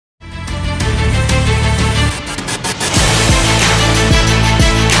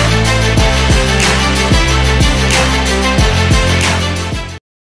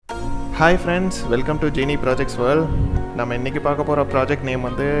Hi friends, welcome to Genie Projects World. நம்ம இன்னைக்கு பார்க்க போற ப்ராஜெக்ட் நேம்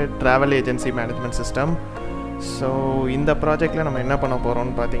வந்து Travel Agency Management System. So இந்த ப்ராஜெக்டில் நம்ம என்ன பண்ண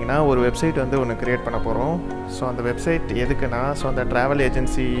போகிறோம்னு பார்த்தீங்கன்னா ஒரு வெப்சைட் வந்து ஒன்று க்ரியேட் பண்ண போகிறோம். ஸோ அந்த வெப்சைட் எதுக்குன்னா அந்த ட்ராவல்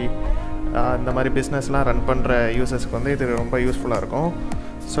ஏஜென்சி இந்த மாதிரி பிஸ்னஸ்லாம் ரன் பண்ணுற யூசர்ஸ்க்கு வந்து இது ரொம்ப யூஸ்ஃபுல்லாக இருக்கும்.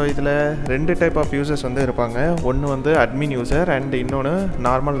 ஸோ இதில் ரெண்டு டைப் ஆஃப் யூசர்ஸ் வந்து இருப்பாங்க. ஒன்று வந்து அட்மின் யூசர் அண்ட் இன்னொன்று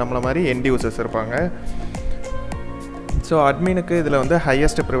நார்மல் நம்மளை மாதிரி எண்ட் யூசர்ஸ் இருப்பாங்க. ஸோ அட்மினுக்கு இதில் வந்து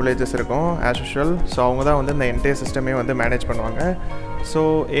ஹையஸ்ட் ப்ரிவிலேஜஸ் இருக்கும் ஆஸ் யூஷுவல். ஸோ அவங்க தான் வந்து இந்த என்டையர் சிஸ்டமே வந்து மேனேஜ் பண்ணுவாங்க. ஸோ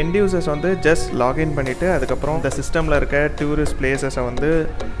எண்ட் யூசர்ஸ் வந்து ஜஸ்ட் லாகின் பண்ணிவிட்டு அதுக்கப்புறம் இந்த சிஸ்டமில் இருக்க டூரிஸ்ட் பிளேசஸை வந்து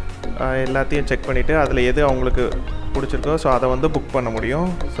எல்லாத்தையும் செக் பண்ணிவிட்டு அதில் எது அவங்களுக்கு பிடிச்சிருக்கோ ஸோ அதை வந்து புக் பண்ண முடியும்.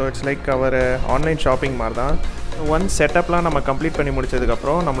 So it's like our online shopping மாதிரி தான். ஒன்ஸ் செட்டப்லாம் நம்ம கம்ப்ளீட் பண்ணி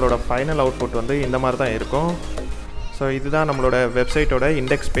முடிச்சதுக்கப்புறம் நம்மளோட ஃபைனல் அவுட்புட் வந்து இந்த மாதிரி தான் இருக்கும். ஸோ இதுதான் நம்மளோட வெப்சைட்டோட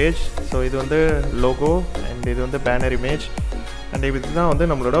இண்டெக்ஸ் பேஜ். ஸோ இது வந்து லோகோ அண்ட் இது வந்து பேனர் இமேஜ் அண்ட் இதுதான் வந்து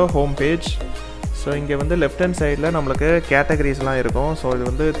நம்மளோட ஹோம் பேஜ். ஸோ இங்கே வந்து லெஃப்ட் ஹேண்ட் சைடில் நம்மளுக்கு கேட்டகரிஸ்லாம் இருக்கும். ஸோ இது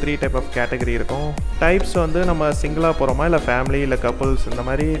வந்து 3 டைப் ஆஃப் கேட்டகரி இருக்கும். டைப்ஸ் வந்து நம்ம சிங்கிளாக போகிறோமா இல்லை ஃபேமிலி இல்லை கப்புள்ஸ் இந்த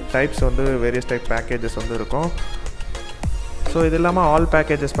மாதிரி டைப்ஸ் வந்து வேரியஸ் டைப் பேக்கேஜஸ் வந்து இருக்கும். ஸோ இது இல்லாமல் ஆல்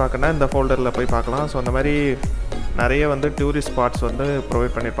பேக்கேஜஸ் பார்க்கணுன்னா இந்த ஃபோல்டரில் போய் பார்க்கலாம். ஸோ அந்த மாதிரி நிறைய வந்து டூரிஸ்ட் ஸ்பாட்ஸ் வந்து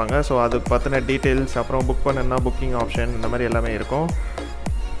ப்ரொவைட் பண்ணியிருப்பாங்க. ஸோ அது பற்றின டீட்டெயில்ஸ் அப்புறம் புக் பண்ணணுன்னா புக்கிங் ஆப்ஷன் இந்த மாதிரி எல்லாமே இருக்கும்.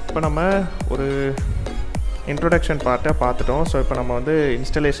 இப்போ நம்ம ஒரு இன்ட்ரொடக்ஷன் பார்ட்டை பார்த்துட்டோம். ஸோ இப்போ நம்ம வந்து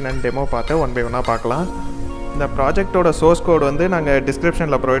இன்ஸ்டலேஷன் அண்ட் டெமோ பார்த்து ஒன் பை ஒன்னாக பார்க்கலாம். இந்த ப்ராஜெக்டோட சோர்ஸ் கோட் வந்து நாங்கள்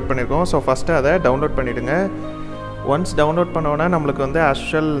டிஸ்கிரிப்ஷனில் ப்ரொவைட் பண்ணியிருக்கோம். ஸோ ஃபஸ்ட்டு அதை டவுன்லோட் பண்ணிவிடுங்க. ஒன்ஸ் டவுன்லோட் பண்ணோன்னா நம்மளுக்கு வந்து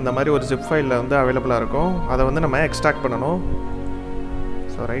ஆஷுவல் இந்த மாதிரி ஒரு ஜிப் ஃபைலில் வந்து அவைலபிளாக இருக்கும். அதை வந்து நம்ம எக்ஸ்ட்ராக்ட் பண்ணணும்.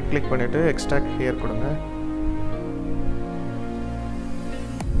 ஸோ ரைட் கிளிக் பண்ணிவிட்டு எக்ஸ்ட்ராக்ட் ஹியர் கொடுங்க.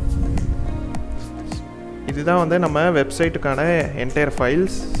 இதுதான் வந்து நம்ம வெப்சைட்டுக்கான என்டையர்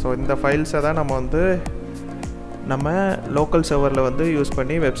ஃபைல்ஸ். ஸோ இந்த ஃபைல்ஸை தான் நம்ம லோக்கல் சர்வரில் வந்து யூஸ்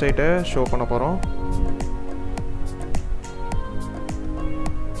பண்ணி வெப்சைட்டை ஷோ பண்ண போகிறோம்.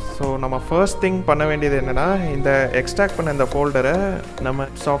 ஸோ நம்ம ஃபர்ஸ்ட் திங் பண்ண வேண்டியது என்னென்னா இந்த எக்ஸ்ட்ராக்ட் பண்ண இந்த ஃபோல்டரை நம்ம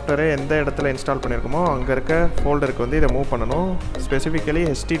சாஃப்ட்வேரை எந்த இடத்துல இன்ஸ்டால் பண்ணியிருக்கோமோ அங்கே இருக்க ஃபோல்டருக்கு வந்து இதை மூவ் பண்ணணும். Specifically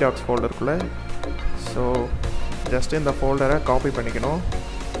htdocs ஃபோல்டருக்குள்ளே. ஸோ ஜஸ்ட் இந்த ஃபோல்டரை காப்பி பண்ணிக்கணும்.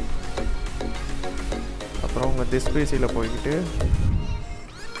 அப்புறம் உங்கள் டிஸ்பிசியில் போய்கிட்டு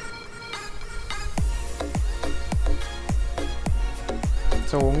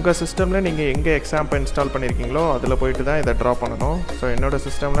ஸோ உங்கள் சிஸ்டமில் நீங்கள் எங்கே எக்ஸாம்பை இன்ஸ்டால் பண்ணியிருக்கீங்களோ அதில் போய்ட்டு தான் இதை ட்ரா பண்ணணும். ஸோ என்னோடய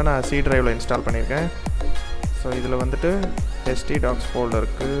சிஸ்டமில் நான் C ட்ரைவில் இன்ஸ்டால் பண்ணியிருக்கேன். ஸோ இதில் வந்துட்டு htdocs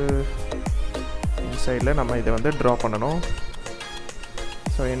ஃபோல்டருக்கு இன்சைடில் நம்ம இதை வந்து ட்ரா பண்ணணும்.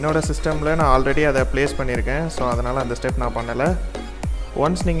 ஸோ என்னோடய சிஸ்டமில் நான் ஆல்ரெடி அதை ப்ளேஸ் பண்ணியிருக்கேன். ஸோ அதனால் அந்த ஸ்டெப் நான் பண்ணலை.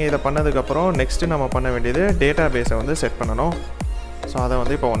 ஒன்ஸ் நீங்கள் இதை பண்ணதுக்கப்புறம் நெக்ஸ்ட்டு நம்ம பண்ண வேண்டியது டேட்டா பேஸை வந்து செட் பண்ணணும். ஸோ அதை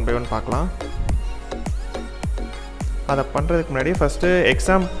வந்து இப்போ ஒன் பை ஒன் பார்க்கலாம். அதை பண்ணுறதுக்கு முன்னாடி ஃபஸ்ட்டு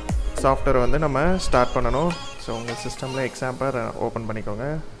எக்ஸாம் சாஃப்ட்வேர் வந்து நம்ம ஸ்டார்ட் பண்ணணும். ஸோ உங்கள் சிஸ்டமில் எக்ஸாம்பர் ஓப்பன் பண்ணிக்கோங்க.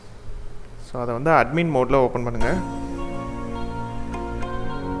 ஸோ அதை வந்து அட்மின் மோடில் ஓப்பன் பண்ணுங்கள்.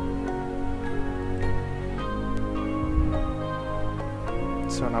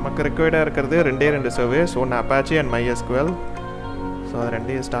 ஸோ நமக்கு ரிக்வயர்டாக இருக்கிறது ரெண்டு சர்வீஸ், ஒன்று அப்பாச்சி அண்ட் MySQL. ஸோ அது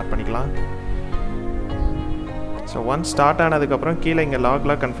ரெண்டையும் ஸ்டார்ட் பண்ணிக்கலாம். ஸோ ஒன்ஸ் ஸ்டார்ட் ஆனதுக்கப்புறம் கீழே இங்கே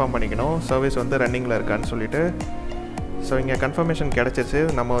லாக்லாம் கன்ஃபார்ம் பண்ணிக்கணும் சர்வீஸ் வந்து ரன்னிங்கில் இருக்கான்னு சொல்லிட்டு. ஸோ இங்கே கன்ஃபர்மேஷன் கிடச்சிருச்சு.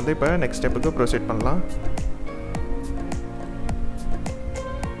 நம்ம வந்து இப்போ நெக்ஸ்ட் ஸ்டெப்புக்கு ப்ரொசீட் பண்ணலாம்.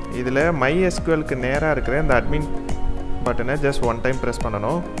 இதில் MySQLக்கு நேராக இருக்கிற இந்த அட்மின் பட்டனை ஜஸ்ட் ஒன் டைம் ப்ரெஸ்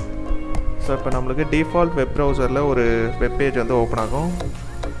பண்ணணும். ஸோ இப்போ நம்மளுக்கு டிஃபால்ட் வெப் ப்ரௌசரில் ஒரு வெப் பேஜ் வந்து ஓப்பன் ஆகும்.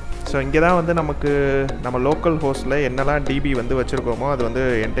 ஸோ இங்கே தான் வந்து நம்ம லோக்கல் ஹோஸ்ட்டில் என்னெல்லாம் டிபி வந்து வச்சுருக்கோமோ அது வந்து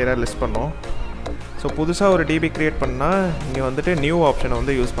என்டையராக லிஸ்ட் பண்ணோம். ஸோ புதுசாக ஒரு டிபி க்ரியேட் பண்ணால் இங்கே வந்துட்டு நியூ ஆப்ஷனை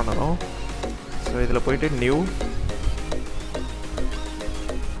வந்து யூஸ் பண்ணணும். ஸோ இதில் போய்ட்டு நியூ,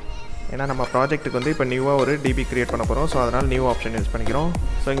 ஏன்னா நம்ம ப்ராஜெக்ட்டுக்கு வந்து இப்போ நியூவாக ஒரு டிபி க்ரியேட் பண்ண போகிறோம். ஸோ அதனால் நியூ ஆப்ஷன் யூஸ் பண்ணிக்கிறோம்.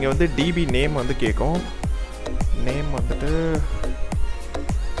 ஸோ இங்கே வந்து டிபி நேம் வந்து கேட்கும். நேம் வந்துட்டு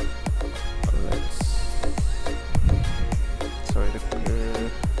ஸோ இதுக்கு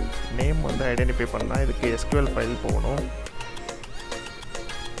நேம் வந்து ஐடென்டிஃபை பண்ணால் இதுக்கு SQL ஃபைல் போகணும்.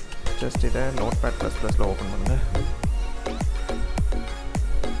 ஜஸ்ட் இதை Notepad++ல் ஓப்பன் பண்ணுங்கள்.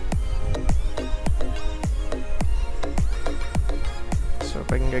 ஸோ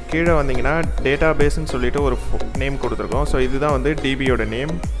இப்போ இங்கே கீழே வந்தீங்கன்னா டேட்டா பேஸ்ன்னு சொல்லிட்டு ஒரு நேம் கொடுத்துருக்கோம். ஸோ இதுதான் வந்து டிபியோட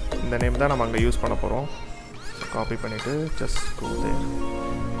நேம். இந்த நேம் தான் நம்ம அங்கே யூஸ் பண்ண போகிறோம். காப்பி பண்ணிவிட்டு ஜஸ்ட்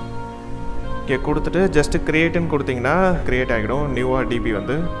இங்கே கொடுத்துட்டு ஜஸ்ட்டு க்ரியேட்டுன்னு கொடுத்தீங்கன்னா க்ரியேட் ஆகிடும் நியூவாக டிபி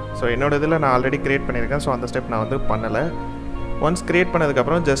வந்து. ஸோ என்னோட இதில் நான் ஆல்ரெடி க்ரியேட் பண்ணியிருக்கேன். ஸோ அந்த ஸ்டெப் நான் வந்து பண்ணலை. ஒன்ஸ் க்ரியேட்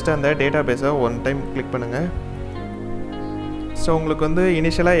பண்ணதுக்கப்புறம் ஜஸ்ட் அந்த டேட்டா பேஸை ஒன் டைம் கிளிக் பண்ணுங்கள். ஸோ உங்களுக்கு வந்து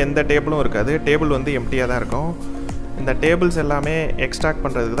இனிஷியலாக எந்த டேபிளும் இருக்காது. டேபிள் வந்து எம்டியாக தான் இருக்கும். இந்த டேபிள்ஸ் எல்லாமே எக்ஸ்ட்ராக்ட்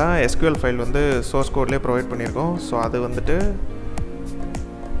பண்ணுறதுக்கு தான் SQL ஃபைல் வந்து சோர்ஸ் கோட்லேயே ப்ரொவைட் பண்ணியிருக்கோம். ஸோ அது வந்துட்டு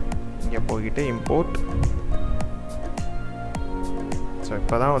இங்கே போய்கிட்டு இம்போர்ட். ஸோ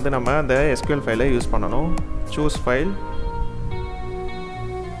இப்போ தான் வந்து நம்ம அந்த SQL ஃபைலை யூஸ் பண்ணணும். சூஸ் ஃபைல்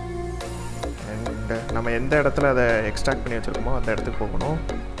அண்ட் நம்ம எந்த இடத்துல அதை எக்ஸ்ட்ராக்ட் பண்ணி வச்சுருக்கோமோ அந்த இடத்துக்கு போகணும்.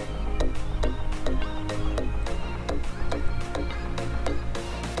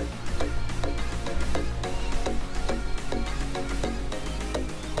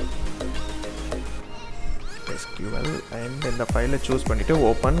 SQL அண்ட் இந்த ஃபைலை சூஸ் பண்ணிவிட்டு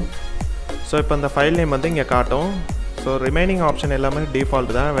ஓப்பன். ஸோ இப்போ இந்த ஃபைல் நேம் வந்து இங்கே காட்டும். ஸோ ரிமைனிங் ஆப்ஷன் எல்லாமே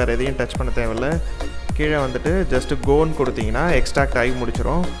டிஃபால்ட் தான், வேறு எதையும் டச் பண்ண தேவையில்லை. கீழே வந்துட்டு ஜஸ்ட்டு கோன்னு கொடுத்தீங்கன்னா எக்ஸ்ட்ராக்ட் ஆகி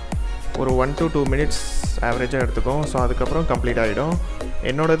முடிச்சிடும். ஒரு 1 to 2 minutes ஆவரேஜாக எடுத்துக்கும். ஸோ அதுக்கப்புறம் கம்ப்ளீட் ஆகிடும்.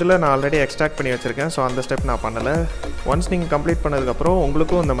 என்னோட இதில் நான் ஆல்ரெடி எக்ஸ்ட்ராக்ட் பண்ணி வச்சுருக்கேன். ஸோ அந்த ஸ்டெப் நான் பண்ணலை. ஒன்ஸ் நீங்கள் கம்ப்ளீட் பண்ணதுக்கப்புறம்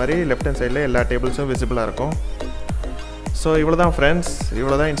உங்களுக்கும் இந்த மாதிரி லெஃப்ட் ஹேண்ட் சைடில் எல்லா டேபிள்ஸும் விசிபிளாக இருக்கும். ஸோ இவ்வளோ தான் ஃப்ரெண்ட்ஸ்,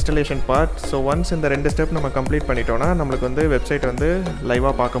 இவ்வளோ தான் இன்ஸ்டலேஷன் பார்ட். ஸோ ஒன்ஸ் இந்த 2 ஸ்டெப் நம்ம கம்ப்ளீட் பண்ணிட்டோன்னா நம்மளுக்கு வந்து வெப்சைட் வந்து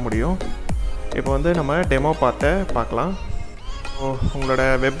லைவாக பார்க்க முடியும். இப்போ வந்து நம்ம டெமோ பார்ட்டை பார்க்கலாம். ஸோ உங்களோட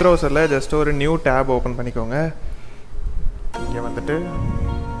வெப் ப்ரௌசரில் ஜஸ்ட் ஒரு நியூ டேப் ஓப்பன் பண்ணிக்கோங்க. இங்கே வந்துட்டு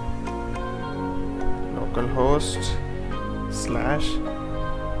லோக்கல் ஹோஸ்ட் ஸ்லாஷ்.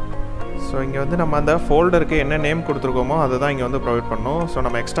 ஸோ இங்கே வந்து நம்ம அந்த ஃபோல்டருக்கு என்ன நேம் கொடுத்துருக்கோமோ அதை தான் இங்கே வந்து ப்ரொவைட் பண்ணோம். ஸோ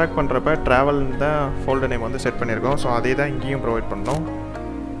நம்ம எக்ஸ்ட்ராக்ட் பண்ணுறப்ப ட்ராவல் தான் ஃபோல்டர் நேம் வந்து செட் பண்ணியிருக்கோம். ஸோ அதே தான் இங்கேயும் ப்ரொவைட் பண்ணோம்,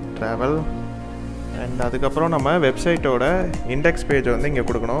 ட்ராவல். அண்ட் அதுக்கப்புறம் நம்ம வெப்சைட்டோட இண்டெக்ஸ் பேஜை வந்து இங்கே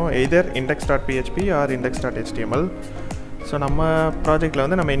கொடுக்கணும். Either index.php R index.html. So நம்ம ப்ராஜெக்டில்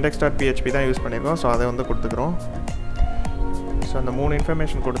வந்து நம்ம index.php தான் யூஸ் பண்ணியிருக்கோம். ஸோ அதை வந்து கொடுத்துக்கிறோம். ஸோ அந்த 3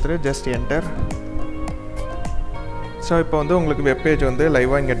 இன்ஃபர்மேஷன் கொடுத்துட்டு ஜஸ்ட் என்டர். ஸோ இப்போ வந்து உங்களுக்கு வெப் பேஜ் வந்து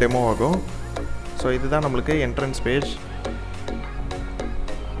லைவாக இங்கே டெமோ ஆகும். ஸோ இதுதான் நம்மளுக்கு என்ட்ரன்ஸ் பேஜ்.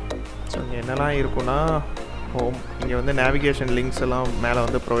 ஸோ இங்கே என்னெல்லாம் இருக்குன்னா ஹோம், இங்கே வந்து நேவிகேஷன் லிங்க்ஸ் எல்லாம் மேலே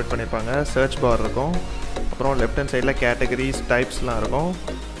வந்து ப்ரொவைட் பண்ணியிருப்பாங்க. சர்ச் பார் இருக்கும். அப்புறம் லெஃப்ட் ஹேண்ட் சைடில் கேட்டகரிஸ் டைப்ஸ்லாம் இருக்கும்.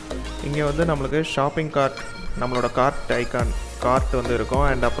 இங்கே வந்து நம்மளுக்கு ஷாப்பிங் கார்ட், நம்மளோட கார்ட் ஐக்கான் கார்ட் வந்து இருக்கும்.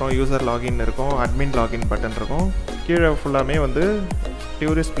 அண்ட் அப்புறம் யூசர் லாகின் இருக்கும், அட்மின் லாகின் பட்டன் இருக்கும். கீழே ஃபுல்லாமே வந்து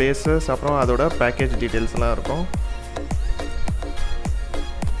டூரிஸ்ட் பிளேசஸ் அப்புறம் அதோட பேக்கேஜ் டீட்டெயில்ஸ்லாம் இருக்கும்.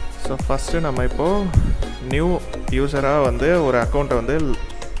 ஸோ ஃபஸ்ட்டு நம்ம இப்போது நியூ யூஸராக வந்து ஒரு அக்கௌண்ட்டை வந்து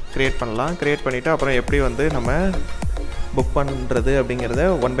க்ரியேட் பண்ணலாம். க்ரியேட் பண்ணிவிட்டு அப்புறம் எப்படி வந்து நம்ம புக் பண்ணுறது அப்படிங்கிறத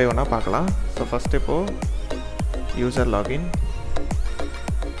 1 by 1 பார்க்கலாம். ஸோ ஃபஸ்ட்டு இப்போது யூசர் லாகின்.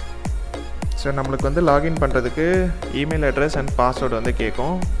 ஸோ நம்மளுக்கு வந்து லாகின் பண்ணுறதுக்கு இமெயில் அட்ரஸ் அண்ட் பாஸ்வேர்டு வந்து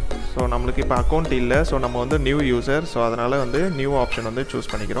கேட்கும். ஸோ நம்மளுக்கு இப்போ அக்கௌண்ட் இல்லை. ஸோ நம்ம வந்து நியூ யூசர். ஸோ அதனால் வந்து நியூ ஆப்ஷன் வந்து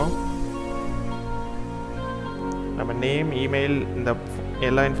சூஸ் பண்ணிக்கிறோம். நம்ம நேம், இமெயில், இந்த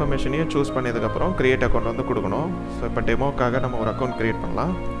எல்லா இன்ஃபர்மேஷனையும் சூஸ் பண்ணதுக்கப்புறம் க்ரியேட் அக்கௌண்ட் வந்து கொடுக்கணும். ஸோ இப்போ டெமோக்காக நம்ம ஒரு அக்கௌண்ட் க்ரியேட்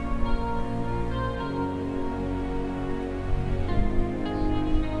பண்ணலாம்.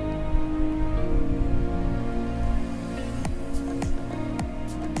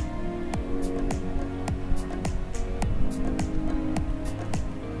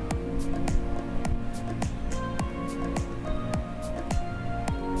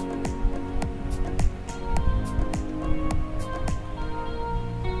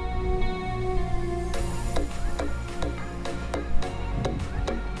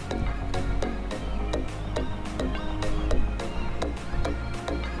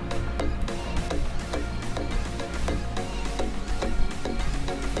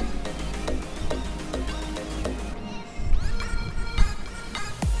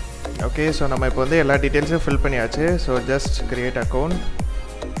 ஓகே, ஸோ நம்ம இப்போ வந்து எல்லா டீட்டெயில்ஸும் ஃபில் பண்ணியாச்சு. So just create account.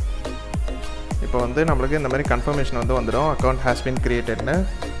 இப்போ வந்து நம்மளுக்கு இந்த மாதிரி கன்ஃபர்மேஷன் வந்து வந்துடும், account has been க்ரியேட்டட்னு.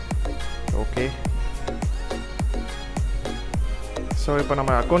 Okay, so இப்போ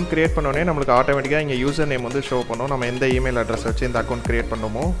நம்ம அக்கௌண்ட் க்ரியேட் பண்ணோடனே நம்மளுக்கு ஆட்டோமேட்டிக்காக இங்கே யூசர் நேம் வந்து ஷோ பண்ணும். நம்ம எந்த இமெயில் அட்ரஸ் வச்சு இந்த அக்கௌண்ட் க்ரியேட்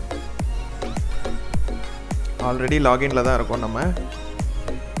பண்ணுமோ. ஆல்ரெடி லாகின்ல தான் இருக்கும் நம்ம.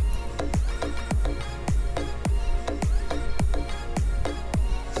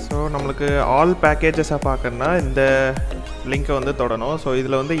 ஸோ நம்மளுக்கு ஆல் பேக்கேஜஸாக பார்க்கணுன்னா இந்த லிங்க்கை வந்து தொடணும். ஸோ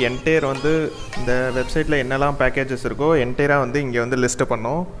இதில் வந்து என்டையர் வந்து இந்த வெப்சைட்டில் என்னெல்லாம் பேக்கேஜஸ் இருக்கோ என்டையராக வந்து இங்கே வந்து லிஸ்ட்டு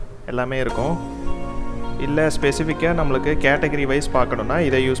பண்ணோம், எல்லாமே இருக்கும். இல்லை ஸ்பெசிஃபிக்காக நம்மளுக்கு கேட்டகரி வைஸ் பார்க்கணுன்னா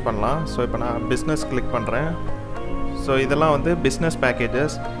இதை யூஸ் பண்ணலாம். ஸோ இப்போ நான் பிஸ்னஸ் கிளிக் பண்ணுறேன். ஸோ இதெல்லாம் வந்து பிஸ்னஸ்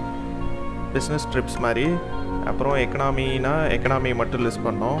பேக்கேஜஸ், பிஸ்னஸ் ட்ரிப்ஸ் மாதிரி. அப்புறம் எக்கனாமினா எக்கனாமி மட்டும் லிஸ்ட்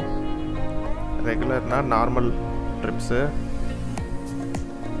பண்ணோம். ரெகுலர்னால் நார்மல் ட்ரிப்ஸு.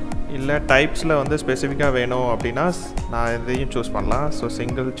 இல்லை டைப்ஸில் வந்து ஸ்பெசிஃபிக்காக வேணும் அப்படின்னா நான் இதையும் சூஸ் பண்ணலாம். ஸோ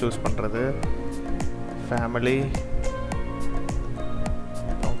சிங்கிள் சூஸ் பண்ணுறது, ஃபேமிலி,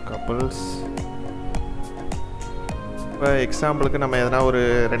 கப்புள்ஸ். இப்போ எக்ஸாம்பிளுக்கு நம்ம எதனா ஒரு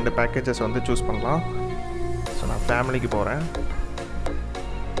 2 பேக்கேஜஸ் வந்து சூஸ் பண்ணலாம். ஸோ நான் நான் ஃபேமிலிக்கு போகிறேன்.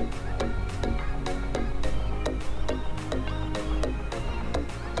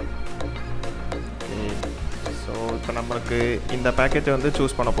 ஸோ இப்போ நம்மளுக்கு இந்த பேக்கேஜை வந்து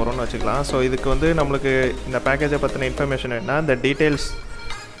சூஸ் பண்ண போகிறோம்னு வச்சுக்கலாம். ஸோ இதுக்கு வந்து நம்மளுக்கு இந்த பேக்கேஜை பற்றின இன்ஃபர்மேஷன் என்ன, இந்த டீட்டெயில்ஸ்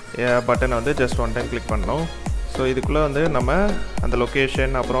பட்டனை வந்து ஜஸ்ட் ஒன் டைம் கிளிக் பண்ணணும். ஸோ இதுக்குள்ளே வந்து நம்ம அந்த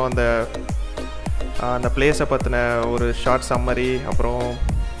லொக்கேஷன், அப்புறம் அந்த பிளேஸை பற்றின ஒரு ஷார்ட் சம்மரி, அப்புறம்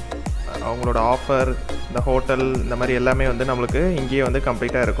அவங்களோட ஆஃபர், இந்த ஹோட்டல், இந்த மாதிரி எல்லாமே வந்து நம்மளுக்கு இங்கேயே வந்து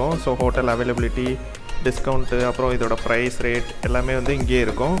கம்ப்ளீட்டாக இருக்கும். ஸோ ஹோட்டல் அவைலபிலிட்டி, டிஸ்கவுண்ட்டு, அப்புறம் இதோட ப்ரைஸ், ரேட் எல்லாமே வந்து இங்கேயே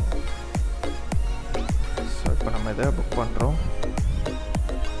இருக்கும். ஸோ இப்போ நம்ம இதை புக் பண்ணுறோம்.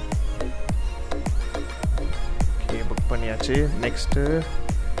 ஓகே, புக் பண்ணியாச்சு. நெக்ஸ்ட்டு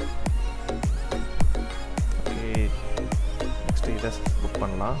இதை புக்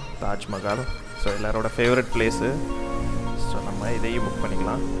பண்ணலாம். தாஜ்மஹால், ஸோ எல்லாரோட ஃபேவரட் பிளேஸு. ஸோ நம்ம இதையும் புக்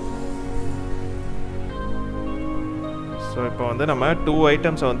பண்ணிக்கலாம். ஸோ இப்போ வந்து நம்ம 2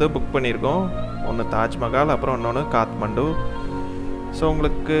 ஐட்டம்ஸை வந்து புக் பண்ணியிருக்கோம். ஒன்று தாஜ்மஹால், அப்புறம் இன்னொன்று காத்மண்டு. ஸோ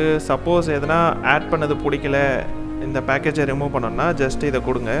உங்களுக்கு சப்போஸ் எதனா ஆட் பண்ணது பிடிக்கல, இந்த பேக்கேஜை ரிமூவ் பண்ணோன்னா ஜஸ்ட் இதை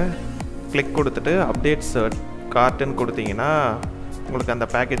கொடுங்க. கிளிக் கொடுத்துட்டு அப்டேட்ஸ் கார்ட்டுன்னு கொடுத்தீங்கன்னா உங்களுக்கு அந்த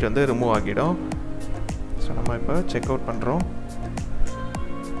பேக்கேஜ் வந்து ரிமூவ் ஆகிடும். ஸோ நம்ம இப்போ செக் அவுட் பண்ணுறோம்.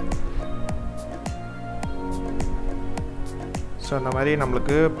 ஸோ அந்த மாதிரி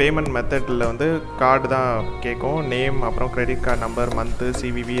நம்மளுக்கு பேமெண்ட் மெத்தடில் வந்து கார்டு தான் கேட்கும். நேம், அப்புறம் credit card number, month,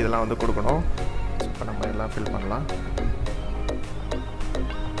 CVV இதெல்லாம் வந்து கொடுக்கணும். ஸோ இப்போ நம்ம எல்லாம் ஃபில் பண்ணலாம்.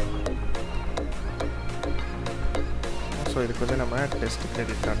 ஸோ இதுக்கு வந்து நம்ம டெஸ்ட்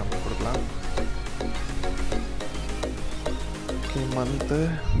கிரெடிட் கார்டு நம்பர் கொடுக்கலாம். ஓகே, மந்த்து,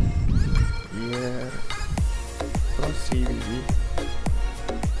 இயர், அப்புறம் சிவிவி.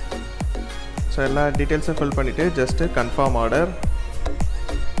 ஸோ எல்லா டீட்டெயில்ஸும் ஃபில் பண்ணிவிட்டு ஜஸ்ட்டு கன்ஃபார்ம் ஆர்டர்.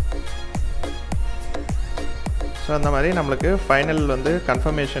 ஸோ அந்த மாதிரி நம்மளுக்கு ஃபைனல் வந்து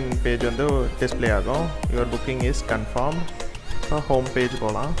கன்ஃபர்மேஷன் பேஜ் வந்து டிஸ்பிளே ஆகும். Your booking is confirm. இப்போ ஹோம் பேஜ்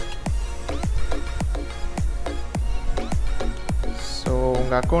போகலாம். ஸோ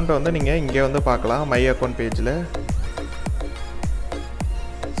உங்கள் அக்கௌண்ட்டை வந்து நீங்கள் இங்கே வந்து பார்க்கலாம், மை அக்கௌண்ட் பேஜில்.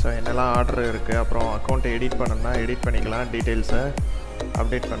 ஸோ என்னெல்லாம் ஆர்டர் இருக்குது, அப்புறம் அக்கௌண்ட்டை எடிட் பண்ணணும்னா எடிட் பண்ணிக்கலாம், டீட்டெயில்ஸை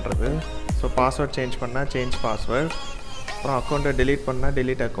அப்டேட் பண்ணுறது. ஸோ பாஸ்வேர்ட் சேஞ்ச் பண்ணால் சேஞ்ச் பாஸ்வேர்ட், அப்புறம் அக்கௌண்ட்டை டெலீட் பண்ணால்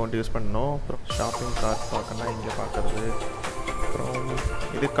டெலீட் அக்கௌண்ட் யூஸ் பண்ணணும். அப்புறம் ஷாப்பிங் கார்ட் பார்க்கணுன்னா இங்கே பார்க்குறது. அப்புறம்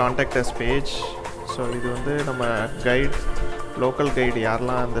இது கான்டாக்டஸ் பேஜ். ஸோ இது வந்து நம்ம கைட், லோக்கல் கைடு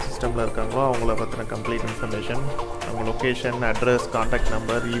யாரெல்லாம் அந்த சிஸ்டமில் இருக்காங்களோ அவங்கள பற்றின கம்ப்ளீட் இன்ஃபர்மேஷன், அவங்க location, address, contact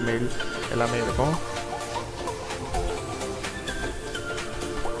number, email எல்லாமே இருக்கும்.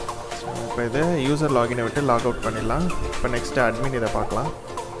 ஸோ இப்போ இதை யூசர் லாகினை விட்டு லாக் அவுட் பண்ணிடலாம். இப்போ நெக்ஸ்ட்டு அட்மின் இதை பார்க்கலாம்.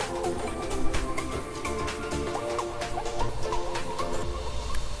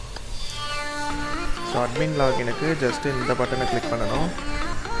 ஸோ அட்மின் லாகினுக்கு ஜஸ்ட்டு இந்த பட்டனை கிளிக் பண்ணணும்.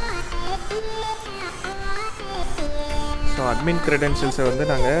 ஸோ அட்மின் க்ரெடென்ஷியல்ஸை வந்து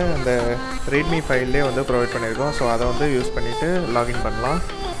நாங்கள் அந்த ரீட்மி ஃபைல்லே வந்து ப்ரொவைட் பண்ணியிருக்கோம். ஸோ அதை வந்து யூஸ் பண்ணிவிட்டு லாகின் பண்ணலாம்.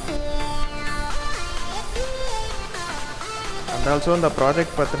 அண்ட் ஆல்சோ இந்த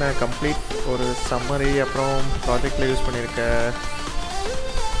ப்ராஜெக்ட் பற்றின கம்ப்ளீட் ஒரு சம்மரி, அப்புறம் ப்ராஜெக்டில் யூஸ் பண்ணியிருக்க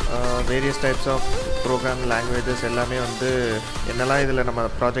various types of program languages எல்லாமே வந்து என்னெல்லாம் இதில் நம்ம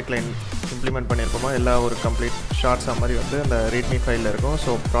ப்ராஜெக்டில் இம்ப்ளிமெண்ட் பண்ணியிருக்கோமோ எல்லா ஒரு கம்ப்ளீட் ஷார்ட் சம்மரி வந்து அந்த ரீட்மி ஃபைலில் இருக்கும்.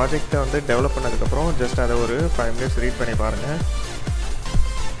 ஸோ ப்ராஜெக்டை வந்து டெவலப் பண்ணதுக்கப்புறம் ஜஸ்ட் அதை ஒரு 5 minutes ரீட் பண்ணி பாருங்கள்.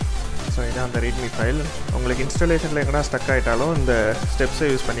 ஸோ இதான் அந்த ரீட்மி ஃபைல். உங்களுக்கு இன்ஸ்டாலேஷனில் எங்கன்னா ஸ்டக் ஆகிட்டாலும் இந்த ஸ்டெப்ஸை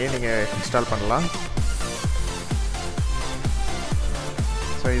யூஸ் பண்ணி நீங்கள் இன்ஸ்டால் பண்ணலாம்.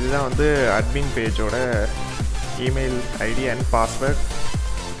 ஸோ இதுதான் வந்து admin பேஜோட email ID and password.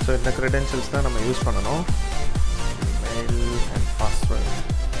 So இந்த க்ரெடென்ஷியல்ஸ் தான் நம்ம யூஸ் பண்ணணும். Email and password,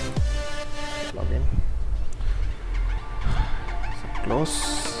 login, close.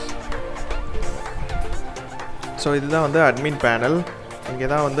 So இதுதான் வந்து அட்மின் பேனல். இங்கே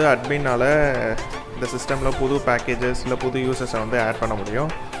தான் வந்து அட்மினால் இந்த சிஸ்டமில் புது பேக்கேஜஸ் இல்லை புது யூசர்ஸை வந்து ஆட் பண்ண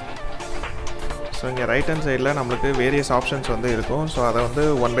முடியும். ஸோ இங்கே ரைட் ஹேண்ட் சைடில் நம்மளுக்கு வேரியஸ் ஆப்ஷன்ஸ் வந்து இருக்கும். ஸோ அதை வந்து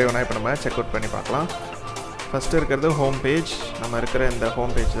ஒன் பை ஒன்னாக இப்போ நம்ம செக் அவுட் பண்ணி பார்க்கலாம். ஃபஸ்ட்டு இருக்கிறது ஹோம் பேஜ். நம்ம இருக்கிற இந்த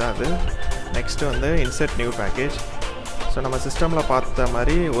ஹோம் பேஜ் தான் அது. நெக்ஸ்ட்டு வந்து இன்சர்ட் நியூ பேக்கேஜ். ஸோ நம்ம சிஸ்டமில் பார்த்த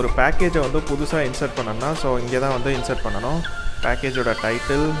மாதிரி ஒரு பேக்கேஜை வந்து புதுசாக இன்சர்ட் பண்ணணும்னா ஸோ இங்கே தான் வந்து இன்சர்ட் பண்ணணும். பேக்கேஜோட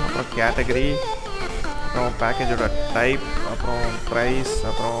டைட்டில், அப்புறம் கேட்டகரி, அப்புறம் பேக்கேஜோட டைப், அப்புறம் ப்ரைஸ்,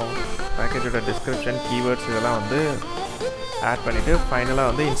 அப்புறம் பேக்கேஜோட டிஸ்கிரிப்ஷன், கீவேர்ட்ஸ் இதெல்லாம் வந்து ஆட் பண்ணிவிட்டு ஃபைனலாக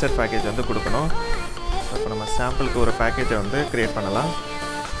வந்து இன்சர்ட் பேக்கேஜ் வந்து கொடுக்கணும். ஸோ இப்போ நம்ம சாம்பிளுக்கு ஒரு பேக்கேஜை வந்து க்ரியேட் பண்ணலாம்.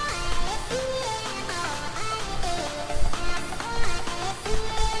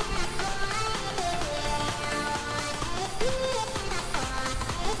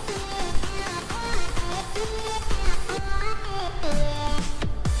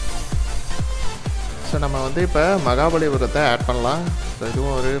 நம்ம வந்து இப்போ மகாபலிபுரத்தை ஆட் பண்ணலாம். ஸோ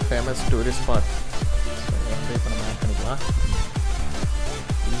இதுவும் ஒரு ஃபேமஸ் டூரிஸ்ட் ஸ்பாட். ஸோ வந்து இப்போ நம்ம ஆட் பண்ணிக்கலாம்.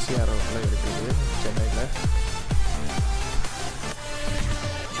 ஈஸியாக ரோட்டில் இருக்குது சென்னையில்.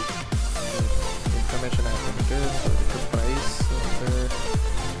 இன்ஃபர்மேஷன் ஆட் பண்ணிவிட்டு ஸோ இதுக்கு ப்ரைஸ் வந்து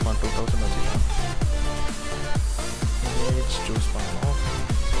 2000 வச்சுக்கலாம். இமேஜ் சூஸ் பண்ணணும்.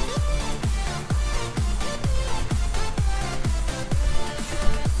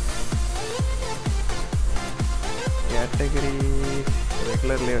 கேட்டகரி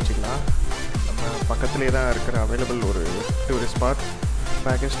ரெகுலர்லேயே வச்சுக்கலாம். நம்ம பக்கத்துலேயே தான் இருக்கிற அவைலபிள் ஒரு tourist spot.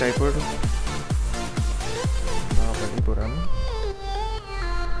 Package type Mahabalipuram.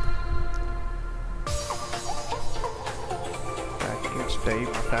 Package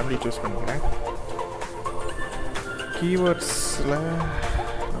type family choose பண்ணிக்கிறேன். கீவேர்ட்ஸில்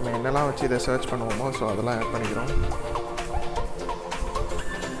நம்ம என்னெல்லாம் வச்சு இதை சர்ச் பண்ணுவோமோ ஸோ அதெல்லாம் ஆட் பண்ணிக்கிறோம்.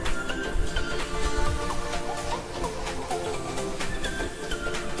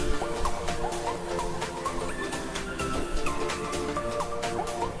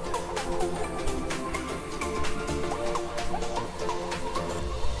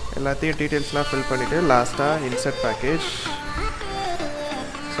 எல்லாத்தையும் டீட்டெயில்ஸ்லாம் ஃபில் பண்ணிவிட்டு லாஸ்ட்டாக இன்சர்ட் பேக்கேஜ்.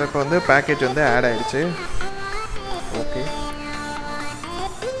 ஸோ இப்போ வந்து பேக்கேஜ் வந்து ஆட் ஆகிடுச்சு. ஓகே.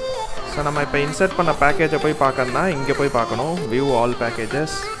 ஸோ நம்ம இப்போ இன்சர்ட் பண்ண பேக்கேஜை போய் பார்க்கணுன்னா இங்கே போய் பார்க்கணும். View all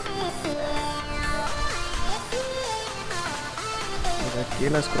packages. இதை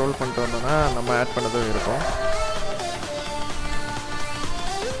கீழே ஸ்க்ரோல் பண்ணிட்டு வந்தோன்னா நம்ம ஆட் பண்ணதும் இருக்கும்.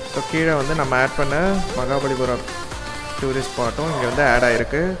 ஸோ கீழே வந்து நம்ம ஆட் பண்ண மகாபலிபுரம் டூரிஸ்ட் ஸ்பாட்டும் இங்கே வந்து ஆட்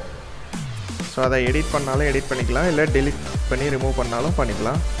ஆகிருக்கு. ஸோ அதை எடிட் பண்ணாலும் எடிட் பண்ணிக்கலாம், இல்லை டெலிட் பண்ணி ரிமூவ் பண்ணாலும்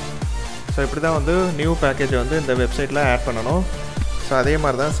பண்ணிக்கலாம். ஸோ இப்படி தான் வந்து நியூ பேக்கேஜை வந்து இந்த வெப்சைட்டில் ஆட் பண்ணணும். ஸோ அதே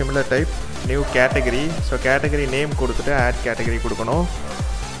மாதிரி தான் similar type new category. So category name கொடுத்துட்டு ஆட் கேட்டகரி கொடுக்கணும்.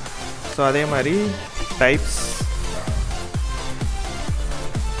 ஸோ அதே மாதிரி டைப்ஸ்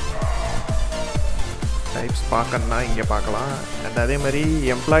பார்க்கணுன்னா இங்கே பார்க்கலாம். அண்ட் அதே மாதிரி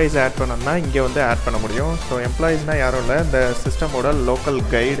எம்ப்ளாயீஸ் ஆட் பண்ணணுன்னா இங்கே வந்து ஆட் பண்ண முடியும். ஸோ எம்ப்ளாயீஸ்னால் யாரும் இல்லை, இந்த சிஸ்டமோட லோக்கல்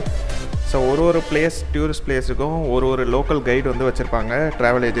கைடு. ஸோ ஒரு பிளேஸ் டூரிஸ்ட் பிளேஸுக்கும் ஒரு லோக்கல் கைடு வந்து வச்சுருப்பாங்க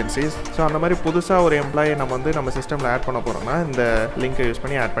ட்ராவல் ஏஜென்சிஸ். ஸோ அந்த மாதிரி புதுசாக ஒரு எம்ப்ளாயி நம்ம வந்து நம்ம சிஸ்டமில் ஆட் பண்ண போகிறோம்னா இந்த லிங்க்கை யூஸ்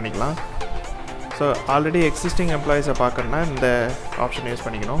பண்ணி ஆட் பண்ணிக்கலாம். ஸோ ஆல்ரெடி எக்ஸிஸ்டிங் எம்ப்ளாயீஸை பார்க்கணுன்னா இந்த ஆப்ஷன் யூஸ்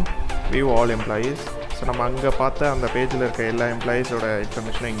பண்ணிக்கணும், வியூ ஆல் எம்ப்ளாயீஸ். ஸோ நம்ம அங்கே பார்த்த அந்த பேஜில் இருக்க எல்லா எம்ப்ளாயீஸோட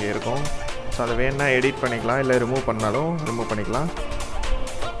இன்ஃபர்மேஷனும் இங்கே இருக்கும். ஸோ அதை வேணுன்னா எடிட் பண்ணிக்கலாம், இல்லை ரிமூவ் பண்ணாலும் ரிமூவ் பண்ணிக்கலாம்.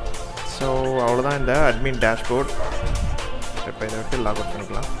 ஸோ அவ்வளோதான் இந்த அட்மின் டேஷ்போர்ட். இப்போ இதை விட்டு லாக் அவுட்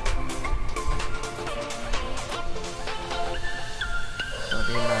பண்ணிக்கலாம்.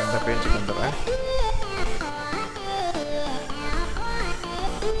 நான் இந்த பேஜுக்கு வந்துடுறேன்.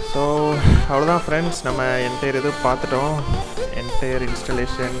 ஸோ அவ்வளோதான் ஃப்ரெண்ட்ஸ், நம்ம என்டையர் இது பார்த்துட்டோம். Entire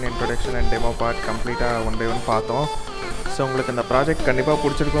installation, introduction and demo part கம்ப்ளீட்டாக 1 by 1 பார்த்தோம். ஸோ உங்களுக்கு இந்த ப்ராஜெக்ட் கண்டிப்பாக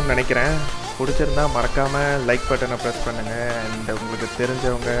பிடிச்சிருக்கும்னு நினைக்கிறேன். பிடிச்சிருந்தா மறக்காமல் லைக் பட்டனை ப்ரெஸ் பண்ணுங்கள். அண்ட் உங்களுக்கு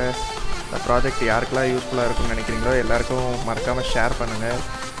தெரிஞ்சவங்க இந்த ப்ராஜெக்ட் யாருக்கெல்லாம் யூஸ்ஃபுல்லாக இருக்கும்னு நினைக்கிறீங்களோ எல்லாருக்கும் மறக்காமல் ஷேர் பண்ணுங்கள்.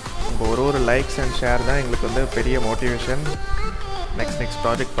 உங்கள் ஒரு லைக்ஸ் அண்ட் ஷேர் தான் எங்களுக்கு வந்து பெரிய மோட்டிவேஷன் நெக்ஸ்ட்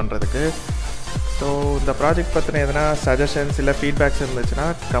ப்ராஜெக்ட் பண்ணுறதுக்கு. ஸோ இந்த ப்ராஜெக்ட் பற்றின எதனா சஜஷன்ஸ் இல்லை ஃபீட்பேக்ஸ் இருந்துச்சுன்னா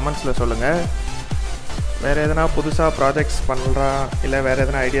கமெண்ட்ஸில் சொல்லுங்கள். வேறு எதனா புதுசாக ப்ராஜெக்ட்ஸ் பண்ணுறா இல்லை வேறு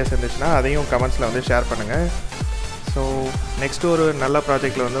எதனா ஐடியாஸ் இருந்துச்சுன்னா அதையும் கமெண்ட்ஸில் வந்து ஷேர் பண்ணுங்கள். ஸோ நெக்ஸ்ட்டு ஒரு நல்ல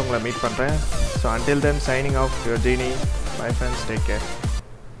ப்ராஜெக்டில் வந்து உங்களை மீட் பண்ணுறேன். So until then signing off, your Genie. Bye friends, take care.